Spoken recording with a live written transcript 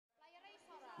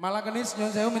Malah Kenis,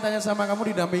 nyon sewu mintanya sama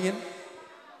kamu didampingin.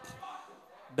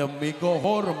 Demi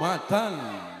kehormatan,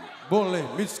 boleh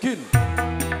miskin.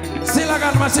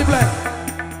 Silakan Mas Iblek.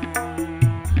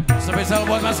 Spesial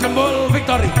buat Mas Gembul,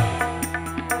 Victory.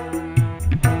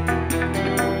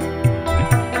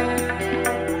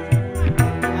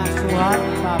 Asuhan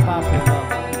Papa Belok.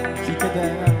 Sikit ya.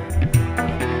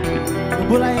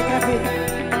 Gembul aja Kevin.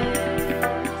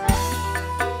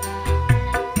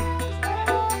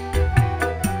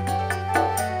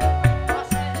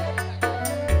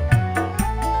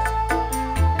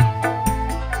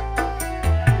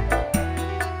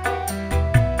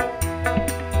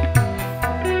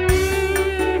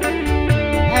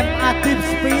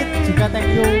 Juga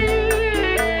thank you.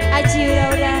 Aji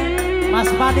udah. Mas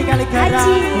Padi Kaligara,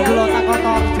 Bubul Otak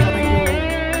Kotor juga thank you.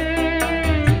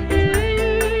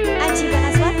 Aji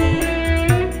Banaswati.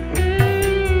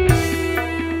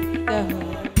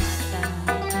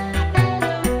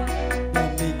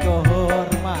 Demi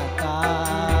kehormatan,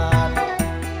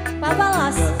 Papa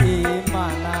Los.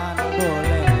 keimanan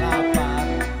boleh lapar.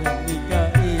 Demi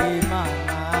keimanan,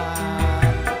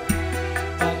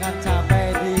 jangan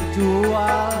sampai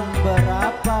dijual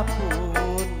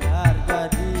berapapun harga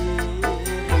diri.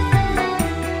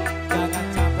 Jangan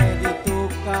sampai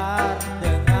ditukar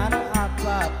dengan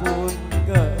apapun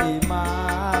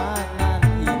keimanan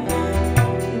ini.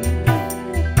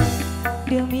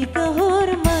 Demi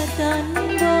kehormatan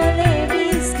boleh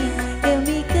miskin.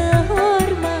 Demi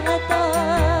kehormatan,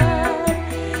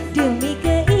 demi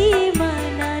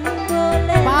keimanan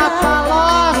boleh Papa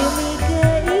Los. demi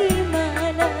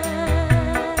keimanan.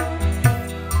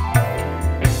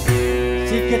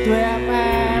 Sikit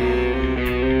WMM,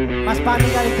 Mas Pani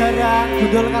Kaligara,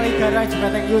 Gundul Kaligara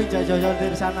juga thank you, jauh-jauh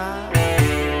dari sana.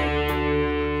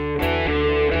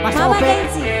 Mas Mama Opek,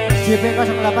 Kenzi. JP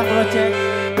 08 Project,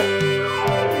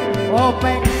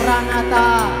 Opek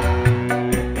Pranata,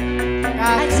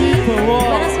 Kaji Aji Bowo,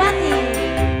 Banaswati.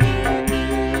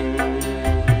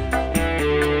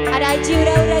 Ada Aji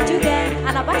udah juga.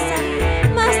 Anak pasar.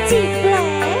 Mas Ciple.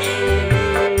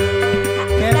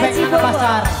 Bebek Kaji Anak Bowo.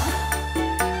 Pasar.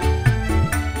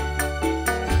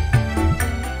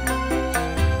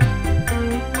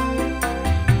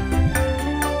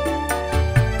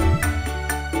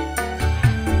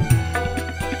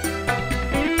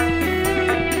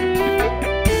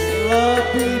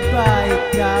 Lebih baik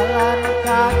jalan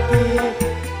kaki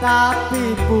tapi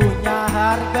punya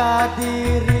harga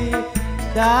diri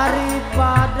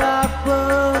daripada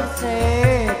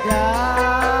bersepeda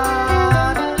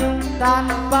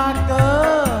tanpa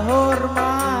kehormatan.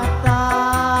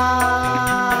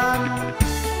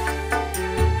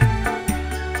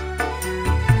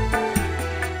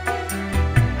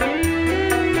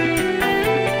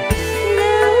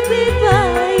 Lebih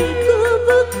baik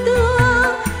gubuk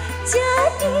tua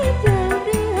jadi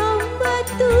dari hamba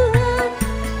Tuhan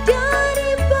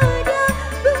daripada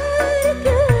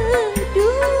berkedut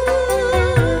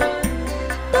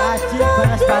Haji tanpa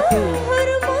Banaswati.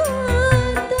 kehormatan.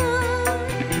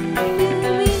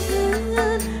 Demi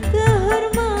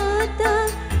kehormatan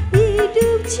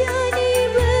hidup jadi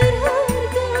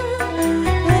berharga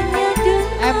hanya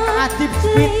M Adib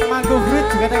Speed Mango Fruit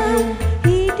juga thank you.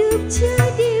 hidup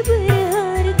jadi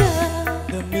berharga.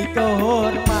 Demi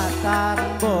kehormatan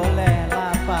boleh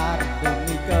lapar.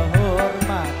 Demi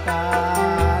kehormatan,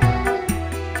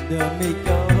 demi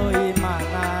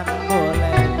keimanan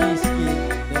boleh miskin.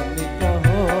 Demi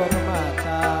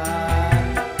kehormatan,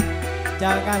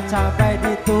 jangan sampai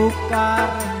ditukar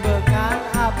dengan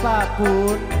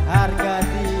apapun harga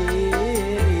diri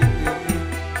ini.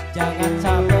 Jangan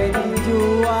sampai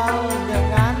dijual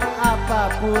dengan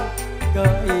apapun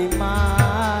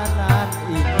keimanan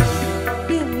ini.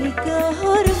 Demi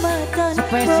kehormatan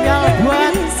Spesial boleh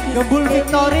buat miskin. Gembul Demi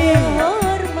Victory.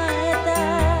 kehormatan,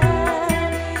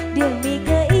 demi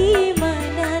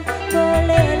keimanan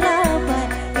boleh lapar.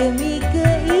 Demi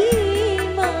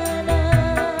keimanan.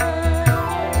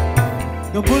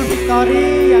 Gembul Victory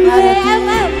yang ada di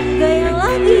WMM goyang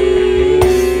lagi.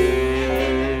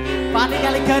 Pani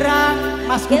Kaligarang,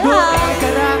 Mas Gembul Gila.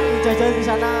 Kaligarang, jajal di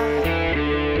sana.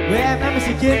 WMM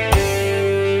Sigit,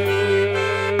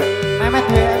 Memet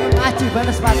WMM Aji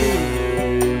Banaswati,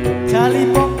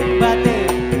 Jalipong Bate,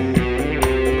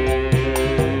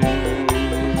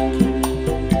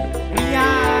 Mia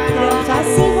Terima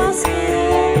kasih bosku.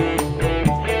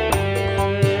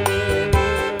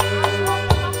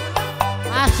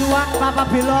 Asuhan Papa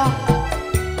Belok,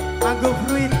 Mango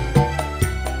Fruit,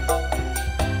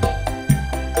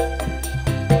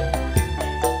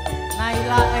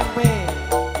 Naila MP,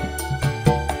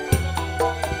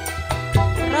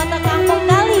 Rata kampung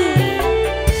kali.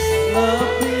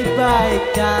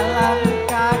 jalan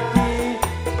kaki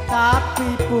tapi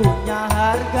punya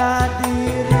harga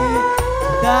diri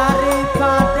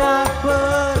daripada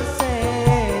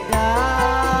bersedan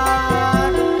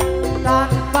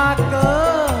tanpa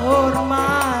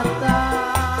kehormatan.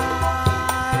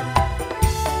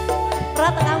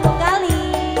 Rata kampung kali.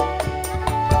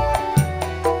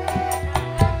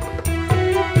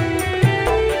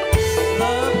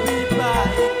 Lebih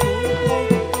baik kumpul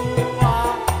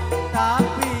tua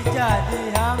tapi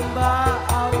jadi hamba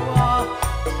Allah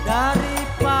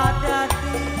daripada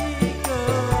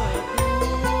digedung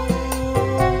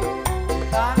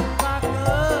tanpa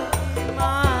keimanan.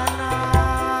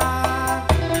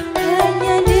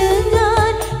 Hanya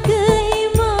dengan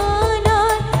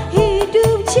keimanan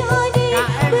hidup jadi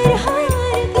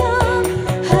berharga.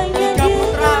 Hanya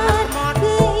dengan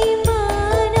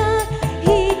keimanan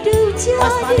hidup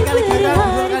jadi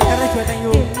berharga.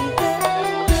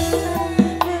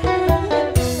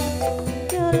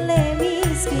 Boleh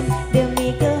miskin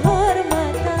demi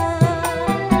kehormatan,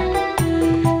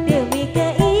 demi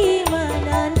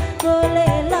keimanan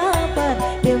boleh lapar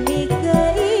demi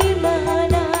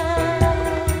keimanan.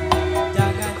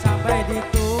 Jangan sampai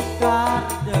ditukar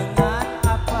dengan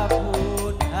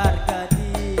apapun harga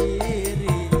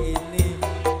diri ini.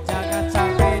 Jangan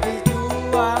sampai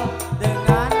dijual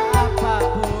dengan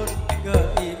apapun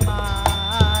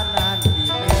keimanan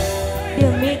ini.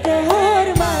 Demi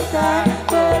kehormatan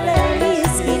boleh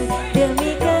miskin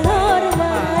demi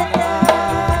kehormatan,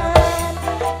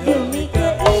 demi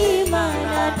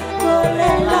keimanan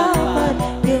boleh lapar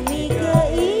demi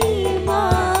keimanan.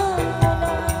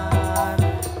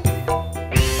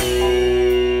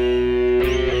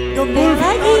 Gembul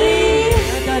Lagi.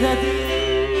 ada di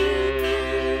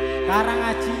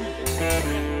Karangaji.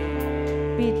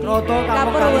 Roto kamu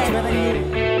Kapur kali we. juga tadi.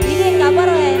 Ini kabar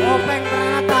we. Openg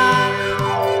Pranata.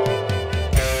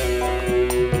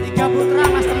 Tiga putra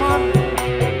Mas Temon.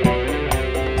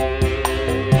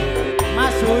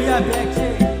 Mas Hoya BXC.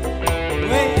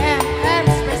 WMM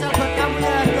spesial buat kamu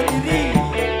ya harga diri.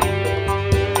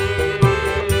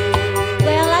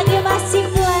 Goyang lagi Mas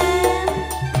Ciplen.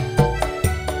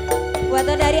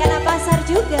 Buatan dari anak pasar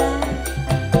juga.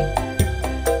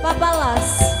 Papa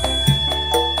Los.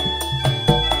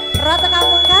 Rata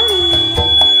kampung kali.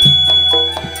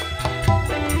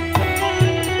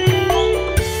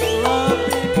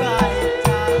 Lebih baik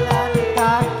jalan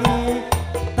kaki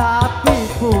tapi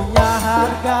punya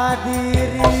harga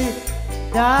diri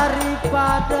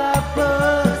daripada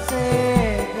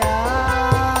bersedan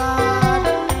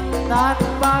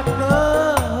tanpa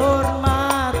kehormatan.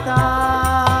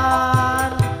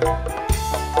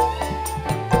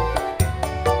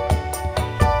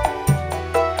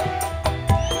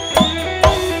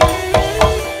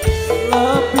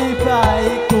 Lebih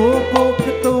baik kupu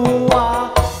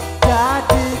ketua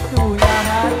jadi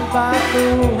tunangan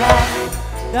Tuhan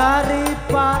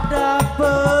daripada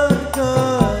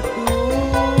bergedung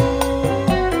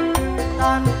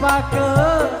tanpa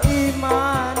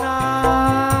keimanan.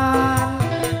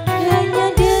 Hanya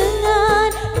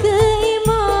dengan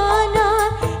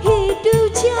keimanan hidup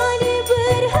jadi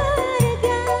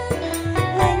berharga.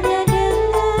 Hanya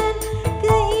dengan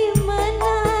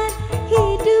keimanan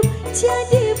hidup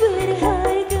jadi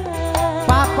berharga.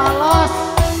 Papa Los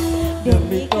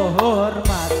demi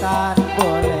kehormatan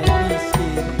boleh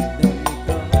miskin demi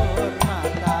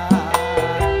kehormatan,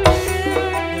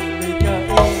 demi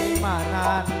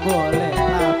keimanan boleh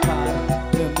lapar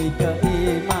demi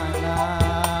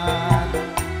keimanan.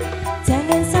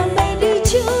 Jangan sampai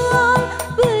dijual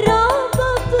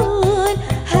berapapun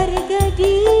harga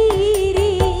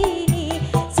diri ini.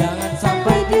 Jangan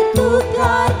sampai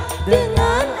ditukar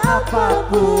dengan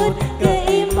apapun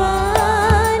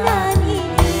keimanan ini.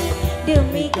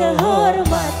 Demi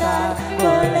kehormatan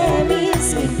boleh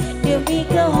miskin demi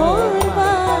kehormatan,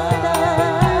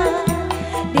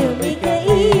 demi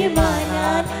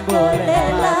keimanan boleh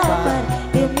lapar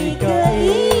demi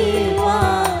keimanan.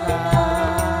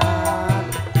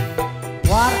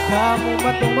 Warga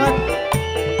mumet-mumet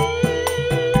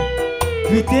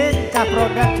bikin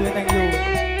caprodak juga thank you.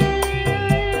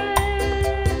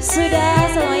 Sudah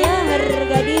semuanya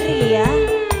harga diri ya.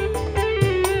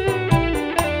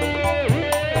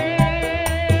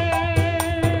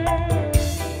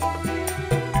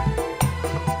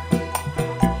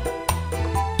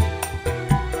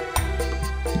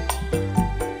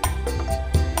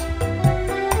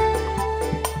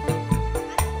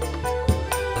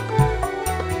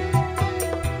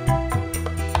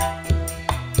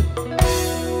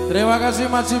 Terima kasih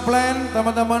Mas Ciplen,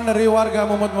 teman-teman dari warga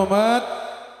Mumet-Mumet.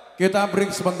 Kita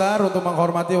break sebentar untuk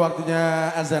menghormati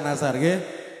waktunya azan asar, nggih.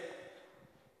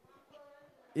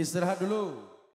 Istirahat dulu.